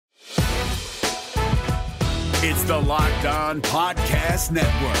It's the Locked On Podcast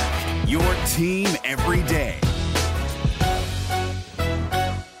Network, your team every day.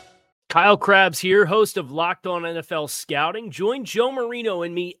 Kyle Krabs here, host of Locked On NFL Scouting. Join Joe Marino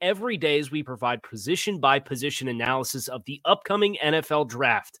and me every day as we provide position-by-position analysis of the upcoming NFL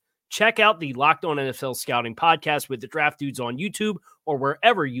Draft. Check out the Locked On NFL Scouting podcast with the Draft Dudes on YouTube or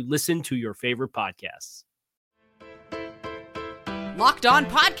wherever you listen to your favorite podcasts. Locked On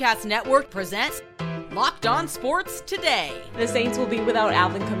Podcast Network presents Locked On Sports Today. The Saints will be without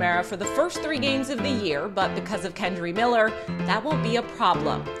Alvin Kamara for the first 3 games of the year, but because of Kendre Miller, that will be a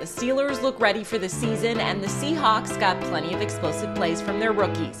problem. The Steelers look ready for the season, and the Seahawks got plenty of explosive plays from their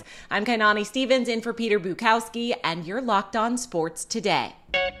rookies. I'm Kainani Stevens in for Peter Bukowski, and you're Locked On Sports Today.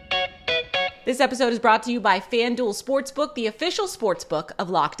 This episode is brought to you by FanDuel Sportsbook, the official sportsbook of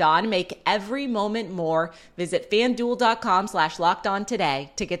Locked On. Make every moment more. Visit FanDuel.com/LockedOn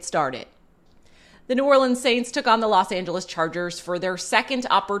today to get started. The New Orleans Saints took on the Los Angeles Chargers for their second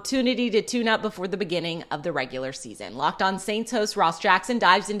opportunity to tune up before the beginning of the regular season. Locked On Saints host Ross Jackson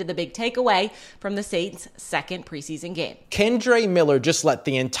dives into the big takeaway from the Saints' second preseason game. Kendre Miller just let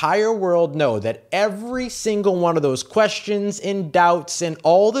the entire world know that every single one of those questions and doubts and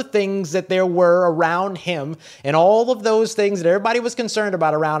all the things that there were around him and all of those things that everybody was concerned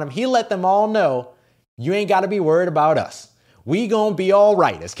about around him, he let them all know, you ain't got to be worried about us. We gonna be all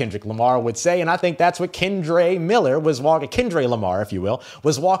right, as Kendrick Lamar would say, and I think that's what Kendre Lamar, if you will,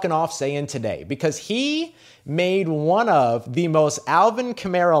 was walking off saying today, because he made one of the most Alvin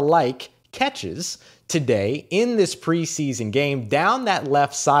Kamara-like catches today in this preseason game down that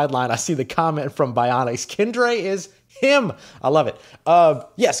left sideline. I see the comment from Bionics. Kendre is him. I love it.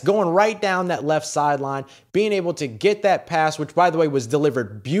 Yes, going right down that left sideline, being able to get that pass, which, by the way, was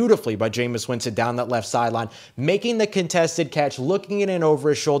delivered beautifully by Jameis Winston down that left sideline, making the contested catch, looking it in over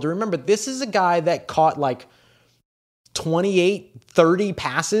his shoulder. Remember, this is a guy that caught like 28, 30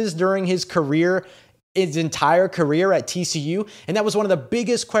 passes during his entire career at TCU. And that was one of the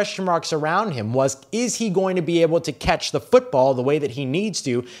biggest question marks around him was, is he going to be able to catch the football the way that he needs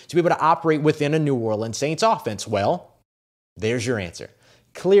to be able to operate within a New Orleans Saints offense? Well, there's your answer.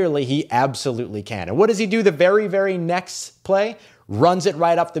 Clearly, he absolutely can. And what does he do the very, very next play? Runs it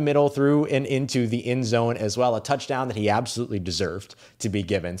right up the middle through and into the end zone as well. A touchdown that he absolutely deserved to be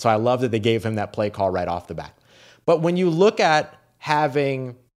given. So I love that they gave him that play call right off the bat. But when you look at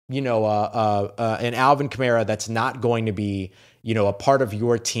having, an Alvin Kamara that's not going to be, a part of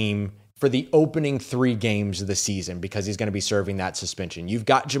your team for the opening 3 games of the season because he's going to be serving that suspension. You've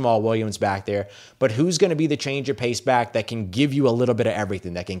got Jamal Williams back there, but who's going to be the change of pace back that can give you a little bit of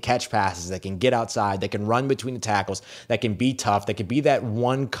everything, that can catch passes, that can get outside, that can run between the tackles, that can be tough, that can be that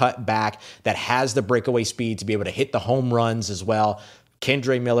one cut back that has the breakaway speed to be able to hit the home runs as well?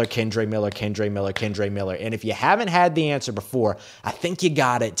 Kendre Miller. And if you haven't had the answer before, I think you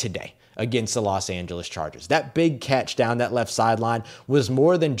got it today against the Los Angeles Chargers. That big catch down that left sideline was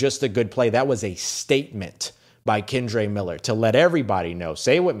more than just a good play. That was a statement by Kendre Miller to let everybody know,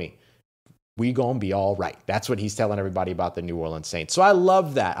 say it with me, we gonna be all right. That's what he's telling everybody about the New Orleans Saints. So I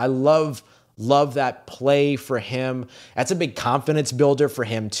love that. I love that play for him. That's a big confidence builder for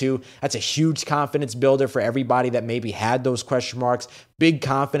him too. That's a huge confidence builder for everybody that maybe had those question marks. Big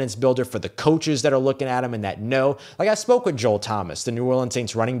confidence builder for the coaches that are looking at him and that know. Like I spoke with Joel Thomas, the New Orleans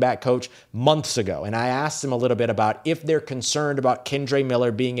Saints running back coach, months ago, and I asked him a little bit about if they're concerned about Kendre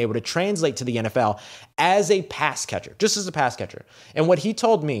Miller being able to translate to the NFL as a pass catcher, just as a pass catcher. And what he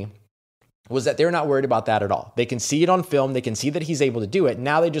told me was that they're not worried about that at all. They can see it on film. They can see that he's able to do it.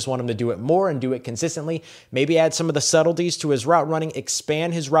 Now they just want him to do it more and do it consistently, maybe add some of the subtleties to his route running,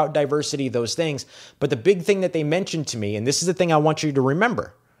 expand his route diversity, those things. But the big thing that they mentioned to me, and this is the thing I want you to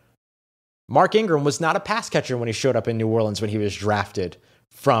remember, Mark Ingram was not a pass catcher when he showed up in New Orleans when he was drafted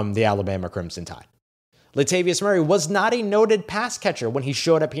from the Alabama Crimson Tide. Latavius Murray was not a noted pass catcher when he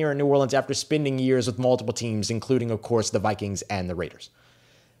showed up here in New Orleans after spending years with multiple teams, including, of course, the Vikings and the Raiders.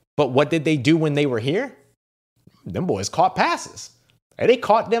 But what did they do when they were here? Them boys caught passes. And they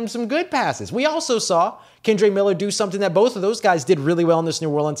caught them some good passes. We also saw Kendre Miller do something that both of those guys did really well in this New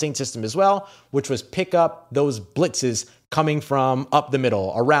Orleans Saints system as well, which was pick up those blitzes coming from up the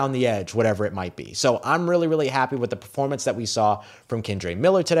middle, around the edge, whatever it might be. So I'm really, really happy with the performance that we saw from Kendre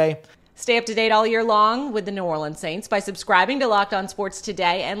Miller today. Stay up to date all year long with the New Orleans Saints by subscribing to Locked On Sports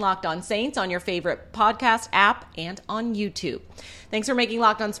Today and Locked On Saints on your favorite podcast app and on YouTube. Thanks for making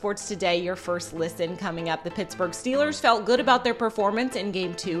Locked On Sports Today your first listen. Coming up, the Pittsburgh Steelers felt good about their performance in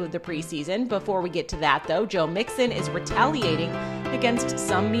Game 2 of the preseason. Before we get to that, though, Joe Mixon is retaliating against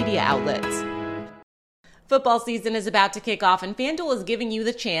some media outlets. Football season is about to kick off, and FanDuel is giving you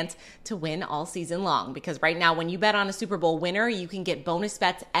the chance to win all season long. Because right now, when you bet on a Super Bowl winner, you can get bonus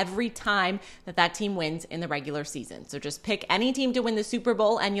bets every time that team wins in the regular season. So just pick any team to win the Super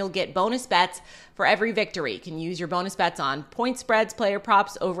Bowl, and you'll get bonus bets for every victory. You can use your bonus bets on point spreads, player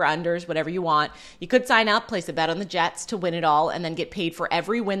props, over-unders, whatever you want. You could sign up, place a bet on the Jets to win it all, and then get paid for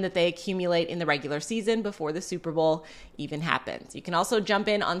every win that they accumulate in the regular season before the Super Bowl even happens. You can also jump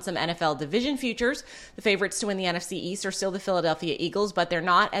in on some NFL division futures. The favorites to win the NFC East are still the Philadelphia Eagles, but they're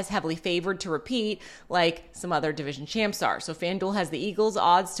not as heavily favored to repeat like some other division champs are. So FanDuel has the Eagles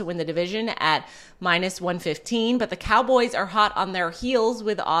odds to win the division at minus 115, but the Cowboys are hot on their heels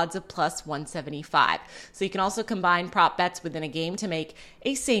with odds of plus 175. So you can also combine prop bets within a game to make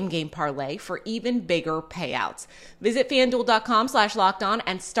a same game parlay for even bigger payouts. Visit FanDuel.com/lockedon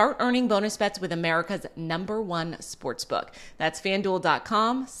and start earning bonus bets with America's #1 sportsbook. That's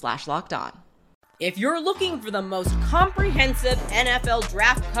FanDuel.com/lockedon. If you're looking for the most comprehensive NFL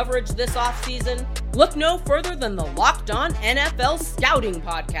draft coverage this offseason, look no further than the Locked On NFL Scouting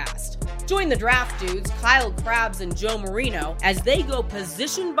Podcast. Join the draft dudes, Kyle Krabs and Joe Marino, as they go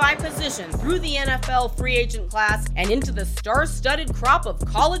position by position through the NFL free agent class and into the star-studded crop of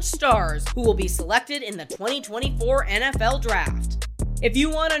college stars who will be selected in the 2024 NFL Draft. If you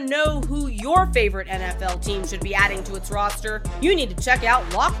want to know who your favorite NFL team should be adding to its roster, you need to check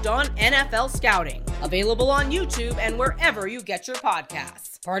out Locked On NFL Scouting, available on YouTube and wherever you get your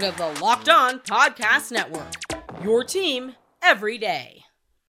podcasts. Part of the Locked On Podcast Network, your team every day.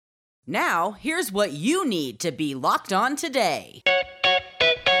 Now, here's what you need to be locked on today.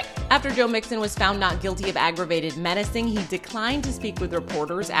 After Joe Mixon was found not guilty of aggravated menacing, he declined to speak with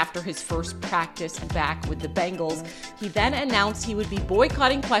reporters after his first practice back with the Bengals. He then announced he would be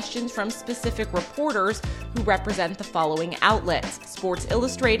boycotting questions from specific reporters who represent the following outlets: Sports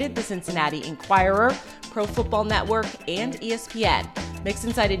Illustrated, the Cincinnati Enquirer, Pro Football Network, and ESPN.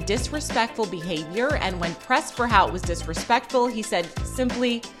 Mixon cited disrespectful behavior, and when pressed for how it was disrespectful, he said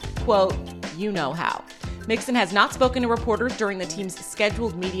simply, quote, "You know how." Mixon has not spoken to reporters during the team's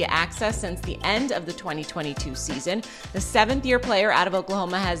scheduled media access since the end of the 2022 season. The seventh-year player out of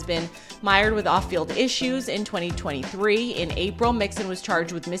Oklahoma has been mired with off-field issues in 2023. In April, Mixon was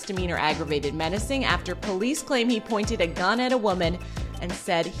charged with misdemeanor aggravated menacing after police claim he pointed a gun at a woman and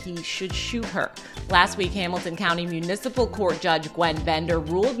said he should shoot her. Last week, Hamilton County Municipal Court Judge Gwen Bender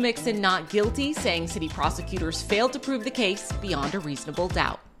ruled Mixon not guilty, saying city prosecutors failed to prove the case beyond a reasonable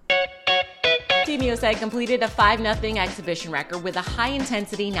doubt. Team USA completed a 5-0 exhibition record with a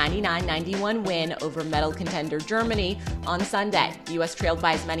high-intensity 99-91 win over medal contender Germany on Sunday. The U.S. trailed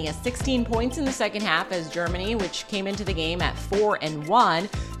by as many as 16 points in the second half as Germany, which came into the game at 4-1,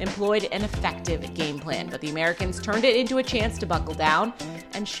 employed an effective game plan. But the Americans turned it into a chance to buckle down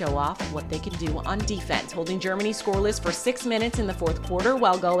and show off what they can do on defense, holding Germany scoreless for 6 minutes in the fourth quarter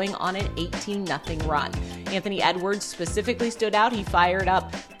while going on an 18-0 run. Anthony Edwards specifically stood out. He fired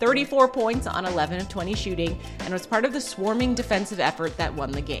up 34 points on 11 of 20 shooting and was part of the swarming defensive effort that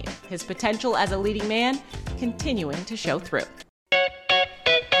won the game. His potential as a leading man continuing to show through.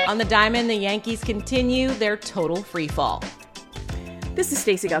 On the diamond, the Yankees continue their total freefall. This is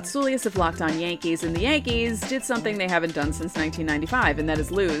Stacey Gotsoulias of Locked On Yankees, and the Yankees did something they haven't done since 1995, and that is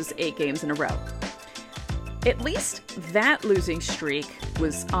lose 8 games in a row. At least that losing streak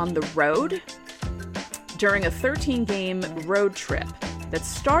was on the road during a 13-game road trip that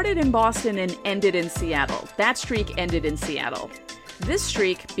started in Boston and ended in Seattle. That streak ended in Seattle. This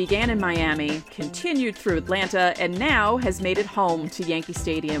streak began in Miami, continued through Atlanta, and now has made it home to Yankee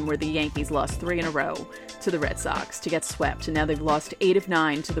Stadium, where the Yankees lost 3 in a row to the Red Sox to get swept, and now they've lost 8 of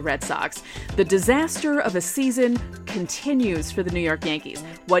 9 to the Red Sox. The disaster of a season continues for the New York Yankees.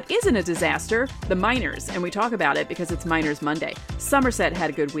 What isn't a disaster? The minors, and we talk about it because it's Minors Monday. Somerset had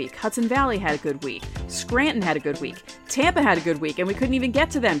a good week. Hudson Valley had a good week. Scranton had a good week. Tampa had a good week, and we couldn't even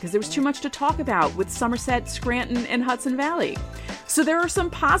get to them because there was too much to talk about with Somerset, Scranton, and Hudson Valley. So there are some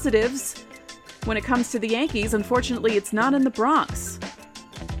positives when it comes to the Yankees. Unfortunately, it's not in the Bronx.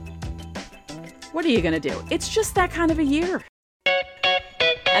 What are you going to do? It's just that kind of a year.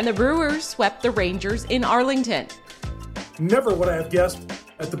 And the Brewers swept the Rangers in Arlington. Never would I have guessed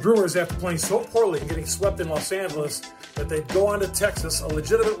that the Brewers, after playing so poorly and getting swept in Los Angeles, that they'd go on to Texas, a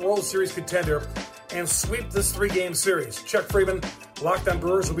legitimate World Series contender, and sweep this 3-game series. Chuck Freeman, Locked On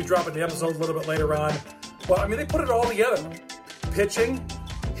Brewers, will be dropping the episode a little bit later on. Well, I mean, they put it all together. Pitching,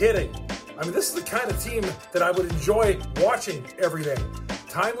 hitting. I mean, this is the kind of team that I would enjoy watching every day.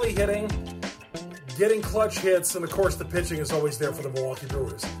 Timely hitting, getting clutch hits, and of course the pitching is always there for the Milwaukee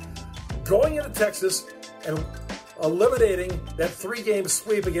Brewers. Going into Texas, and eliminating that 3-game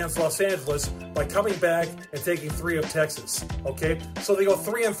sweep against Los Angeles by coming back and taking 3 of Texas. Okay, so they go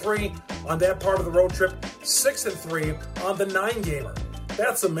 3-3 on that part of the road trip, 6-3 on the 9-gamer.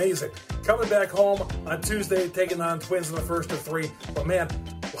 That's amazing. Coming back home on Tuesday, taking on Twins in the first of 3. But man,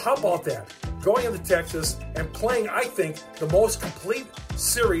 how about that? Going into Texas and playing, I think, the most complete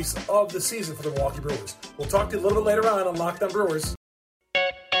series of the season for the Milwaukee Brewers. We'll talk to you a little bit later on Locked On Brewers.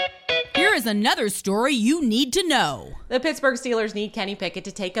 Here is another story you need to know. The Pittsburgh Steelers need Kenny Pickett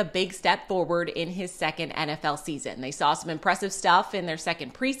to take a big step forward in his second NFL season. They saw some impressive stuff in their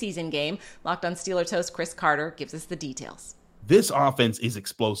second preseason game. Locked On Steelers host Chris Carter gives us the details. This offense is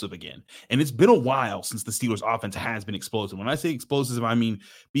explosive again. And it's been a while since the Steelers offense has been explosive. When I say explosive, I mean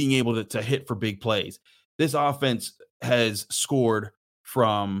being able to hit for big plays. This offense has scored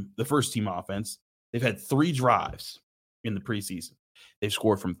from the first team offense. They've had 3 drives in the preseason. They've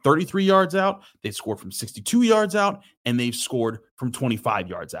scored from 33 yards out. They've scored from 62 yards out. And they've scored from 25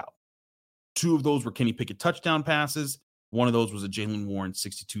 yards out. 2 of those were Kenny Pickett touchdown passes. One of those was a Jaylen Warren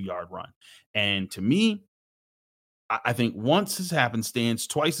 62-yard run. And to me, I think once is happenstance,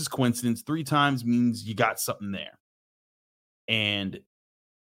 twice is coincidence, 3 times means you got something there. And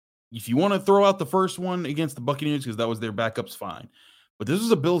if you want to throw out the first one against the Buccaneers because that was their backups, fine. But this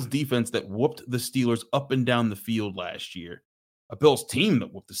was a Bills defense that whooped the Steelers up and down the field last year. A Bills team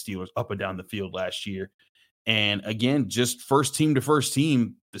that whooped the Steelers up and down the field last year. And again, just first team to first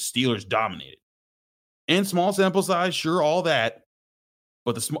team, the Steelers dominated. And small sample size, sure, all that.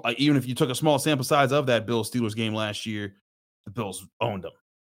 But even if you took a small sample size of that Bills-Steelers game last year, the Bills owned them.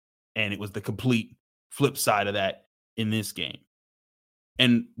 And it was the complete flip side of that in this game.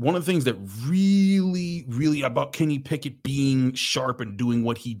 And one of the things that really, really about Kenny Pickett being sharp and doing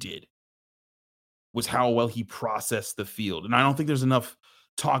what he did was how well he processed the field. And I don't think there's enough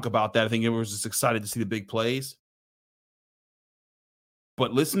talk about that. I think everyone was just excited to see the big plays.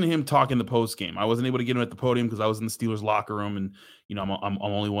 But listen to him talk in the post game. I wasn't able to get him at the podium because I was in the Steelers locker room, and I'm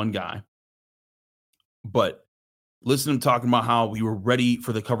only one guy. But listen to him talking about how we were ready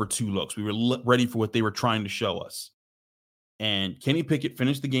for the cover 2 looks. We were ready for what they were trying to show us. And Kenny Pickett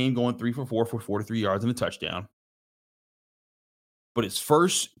finished the game going 3 for 4 for 43 yards and a touchdown. But his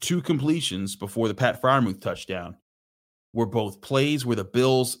first 2 completions before the Pat Freiermuth touchdown were both plays where the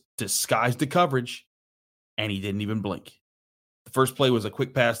Bills disguised the coverage, and he didn't even blink. The first play was a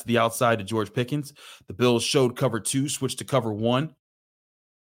quick pass to the outside to George Pickens. The Bills showed cover 2, switched to cover 1.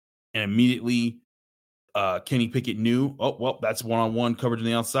 And immediately Kenny Pickett knew, oh, well, that's one-on-one coverage on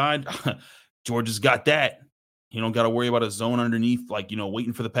the outside. George has got that. You don't got to worry about a zone underneath,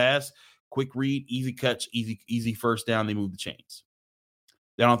 waiting for the pass. Quick read, easy catch, easy first down. They move the chains.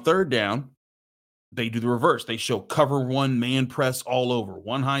 Then on third down, they do the reverse. They show cover 1, man press all over.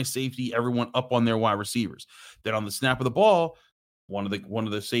 1 high safety, everyone up on their wide receivers. Then on the snap of the ball, one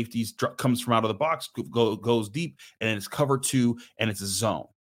of the safeties comes from out of the box, goes deep, and then it's cover 2, and it's a zone.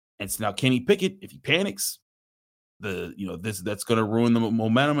 And so now Kenny Pickett, if he panics, that's going to ruin the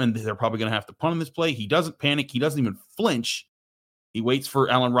momentum, and they're probably going to have to punt on this play. He doesn't panic. He doesn't even flinch. He waits for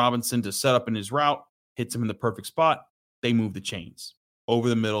Allen Robinson to set up in his route, hits him in the perfect spot. They move the chains over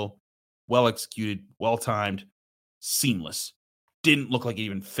the middle, well executed, well timed, seamless. Didn't look like it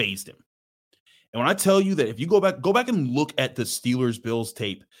even phased him. And when I tell you that if you go back and look at the Steelers-Bills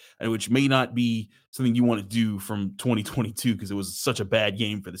tape, which may not be something you want to do from 2022 because it was such a bad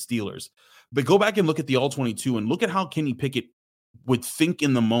game for the Steelers, but go back and look at the All-22 and look at how Kenny Pickett would think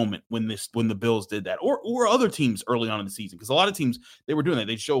in the moment when the Bills did that, or other teams early on in the season, because a lot of teams, they were doing that.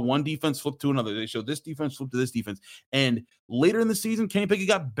 They'd show one defense flip to another. They show this defense flip to this defense. And later in the season, Kenny Pickett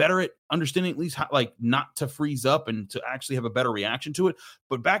got better at understanding at least how, not to freeze up and to actually have a better reaction to it.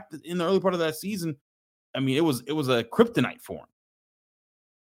 But back in the early part of that season, I mean, it was a kryptonite for him.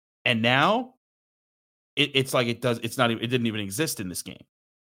 And now it's like it didn't even exist in this game.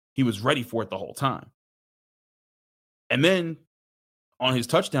 He was ready for it the whole time. And then on his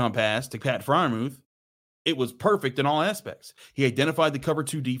touchdown pass to Pat Freiermuth, it was perfect in all aspects. He identified the cover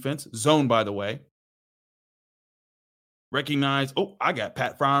 2 defense, zone, by the way. Recognized, I got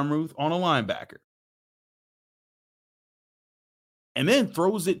Pat Freiermuth on a linebacker. And then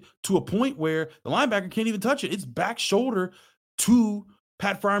throws it to a point where the linebacker can't even touch it. It's back shoulder to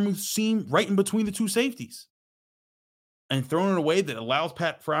Pat Freiermuth's seam right in between the 2 safeties. And throwing it in a way that allows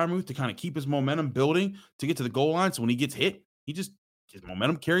Pat Freiermuth to kind of keep his momentum building to get to the goal line. So when he gets hit, his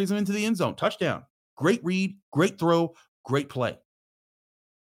momentum carries him into the end zone. Touchdown. Great read, great throw, great play.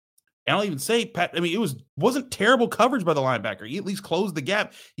 And I'll even say, wasn't terrible coverage by the linebacker. He at least closed the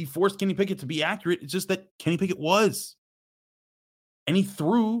gap. He forced Kenny Pickett to be accurate. It's just that Kenny Pickett was. And he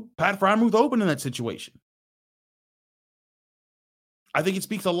threw Pat Freiermuth open in that situation. I think it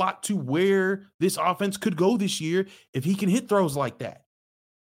speaks a lot to where this offense could go this year if he can hit throws like that.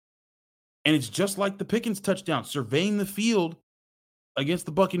 And it's just like the Pickens touchdown, surveying the field against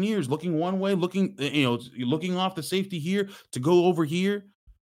the Buccaneers, looking one way, looking off the safety here to go over here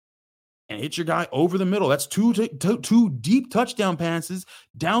and hit your guy over the middle. That's two deep touchdown passes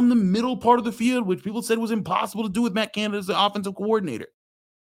down the middle part of the field, which people said was impossible to do with Matt Canada as the offensive coordinator.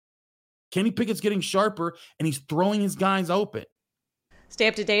 Kenny Pickett's getting sharper, and he's throwing his guys open. Stay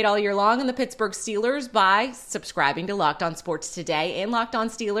up to date all year long on the Pittsburgh Steelers by subscribing to Locked On Sports Today and Locked On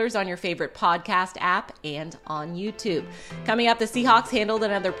Steelers on your favorite podcast app and on YouTube. Coming up, the Seahawks handled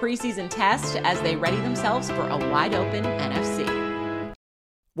another preseason test as they ready themselves for a wide-open NFC.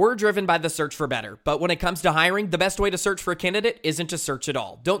 We're driven by the search for better, but when it comes to hiring, the best way to search for a candidate isn't to search at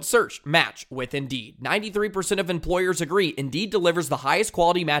all. Don't search, match with Indeed. 93% of employers agree Indeed delivers the highest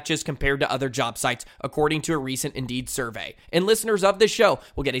quality matches compared to other job sites, according to a recent Indeed survey. And listeners of this show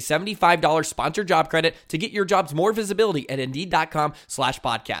will get a $75 sponsored job credit to get your jobs more visibility at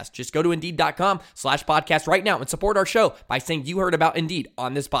Indeed.com/podcast. Just go to Indeed.com/podcast right now and support our show by saying you heard about Indeed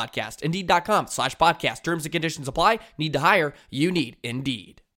on this podcast. Indeed.com/podcast. Terms and conditions apply. Need to hire? You need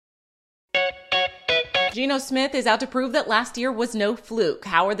Indeed. Geno Smith is out to prove that last year was no fluke.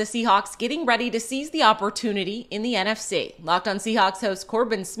 How are the Seahawks getting ready to seize the opportunity in the NFC? Locked On Seahawks host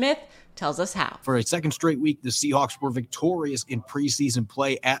Corbin Smith tells us how. For a second straight week, the Seahawks were victorious in preseason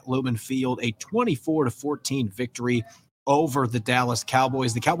play at Lumen Field, a 24-14 victory over the Dallas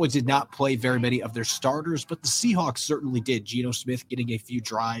Cowboys. The Cowboys did not play very many of their starters, but the Seahawks certainly did. Geno Smith getting a few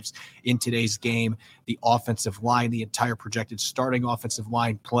drives in today's game. The offensive line, the entire projected starting offensive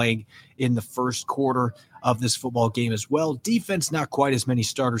line playing in the first quarter of this football game as well. Defense, not quite as many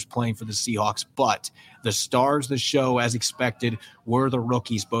starters playing for the Seahawks, but the stars of the show, as expected, were the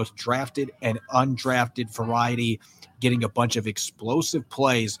rookies, both drafted and undrafted variety, getting a bunch of explosive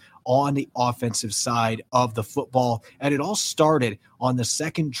plays on the offensive side of the football. And it all started on the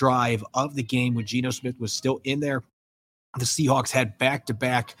second drive of the game when Geno Smith was still in there. The Seahawks had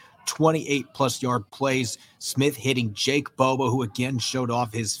back-to-back 28-plus yard plays. Smith hitting Jake Bobo, who again showed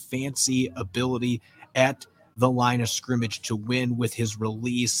off his fancy ability at the line of scrimmage to win with his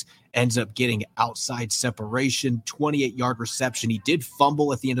release. Ends up getting outside separation, 28-yard reception. He did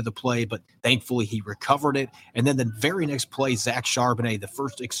fumble at the end of the play, but thankfully he recovered it. And then the very next play, Zach Charbonnet, the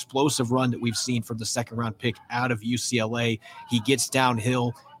first explosive run that we've seen from the second-round pick out of UCLA. He gets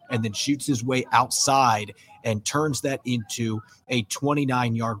downhill and then shoots his way outside and turns that into a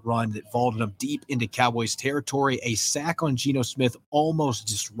 29-yard run that vaulted him deep into Cowboys territory. A sack on Geno Smith almost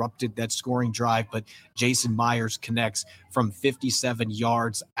disrupted that scoring drive, but Jason Myers connects from 57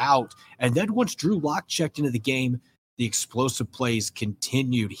 yards out. And then once Drew Lock checked into the game, the explosive plays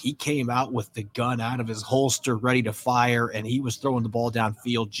continued. He came out with the gun out of his holster, ready to fire, and he was throwing the ball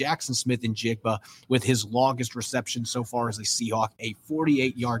downfield. Jackson Smith-Njigba with his longest reception so far as a Seahawk, a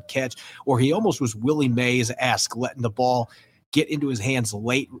 48-yard catch, or he almost was Willie Mays-esque, letting the ball get into his hands,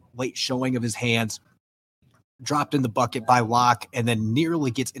 late showing of his hands, dropped in the bucket by Locke, and then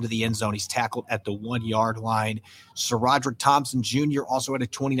nearly gets into the end zone. He's tackled at the 1-yard line. Sir Roderick Thompson Jr. also had a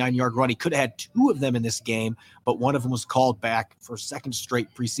 29-yard run. He could have had two of them in this game, but one of them was called back for a second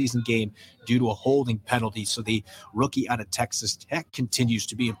straight preseason game due to a holding penalty. So the rookie out of Texas Tech continues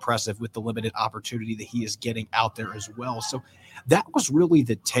to be impressive with the limited opportunity that he is getting out there as well. So that was really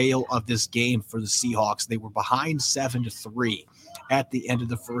the tale of this game for the Seahawks. They were behind 7-3 at the end of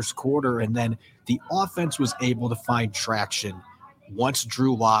the first quarter, and then the offense was able to find traction once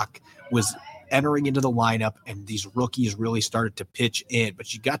Drew Lock was entering into the lineup and these rookies really started to pitch in.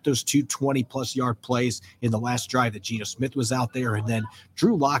 But you got those two 20-plus yard plays in the last drive that Geno Smith was out there, and then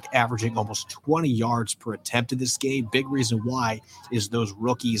Drew Lock averaging almost 20 yards per attempt in this game. Big reason why is those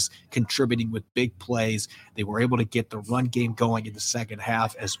rookies contributing with big plays. They were able to get the run game going in the second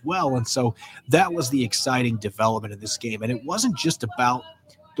half as well, and so that was the exciting development in this game. And it wasn't just about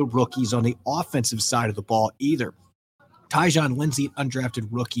the rookies on the offensive side of the ball either. Tyjon Lindsey, undrafted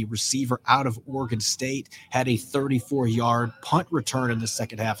rookie receiver out of Oregon State, had a 34-yard punt return in the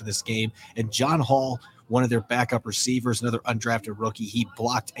second half of this game. And John Hall, one of their backup receivers, another undrafted rookie, he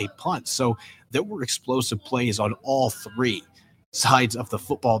blocked a punt. So there were explosive plays on all three sides of the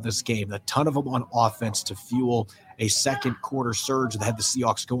football this game. A ton of them on offense to fuel a second quarter surge that had the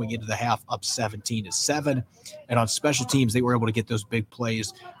Seahawks going into the half up 17-7. And on special teams, they were able to get those big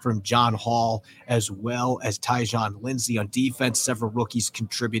plays from John Hall as well as Tyjon Lindsey. On defense, several rookies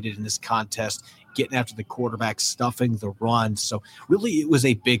contributed in this contest getting after the quarterback, stuffing the run. So really it was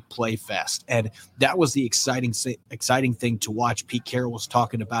a big play fest. And that was the exciting thing to watch. Pete Carroll was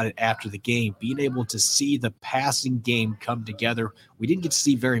talking about it after the game, being able to see the passing game come together. We didn't get to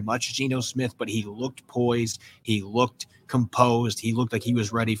see very much of Geno Smith, but he looked poised. He looked composed. He looked like he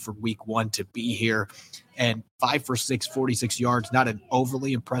was ready for week 1 to be here. And 5 for 6, 46 yards, not an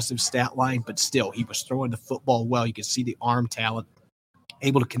overly impressive stat line, but still he was throwing the football well. You could see the arm talent,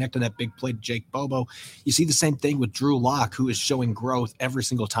 able to connect on that big play to Jake Bobo. You see the same thing with Drew Lock, who is showing growth every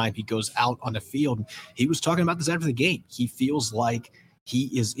single time he goes out on the field. He was talking about this after the game. He feels like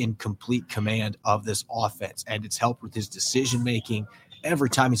he is in complete command of this offense, and it's helped with his decision-making.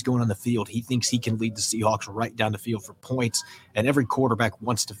 Every time he's going on the field, he thinks he can lead the Seahawks right down the field for points, and every quarterback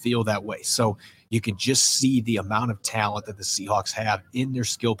wants to feel that way. So you can just see the amount of talent that the Seahawks have in their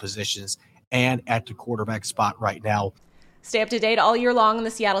skill positions and at the quarterback spot right now. Stay up to date all year long on the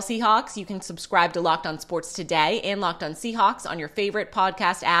Seattle Seahawks. You can subscribe to Locked On Sports Today and Locked On Seahawks on your favorite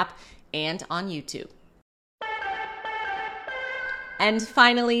podcast app and on YouTube. And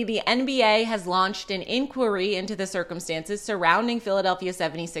finally, the NBA has launched an inquiry into the circumstances surrounding Philadelphia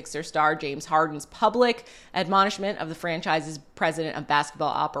 76er star James Harden's public admonishment of the franchise's president of basketball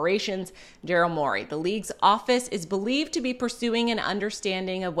operations, Daryl Morey. The league's office is believed to be pursuing an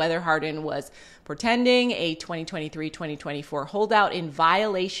understanding of whether Harden was pretending a 2023-2024 holdout in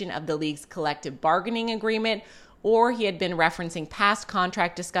violation of the league's collective bargaining agreement, or he had been referencing past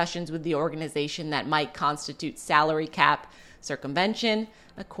contract discussions with the organization that might constitute salary cap circumvention,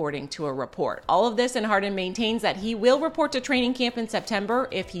 according to a report. All of this, and Harden maintains that he will report to training camp in September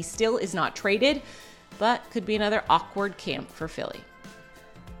if he still is not traded, but could be another awkward camp for Philly.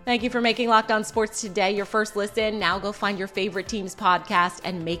 Thank you for making Locked On Sports Today your first listen. Now go find your favorite team's podcast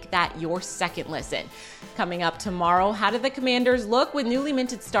and make that your second listen. Coming up tomorrow, how did the Commanders look with newly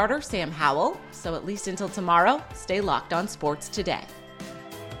minted starter Sam Howell? So at least until tomorrow, stay Locked On Sports Today.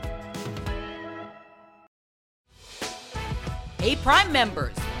 Hey, Prime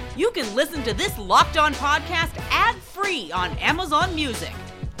members, you can listen to this Locked On podcast ad-free on Amazon Music.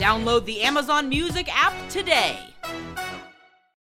 Download the Amazon Music app today.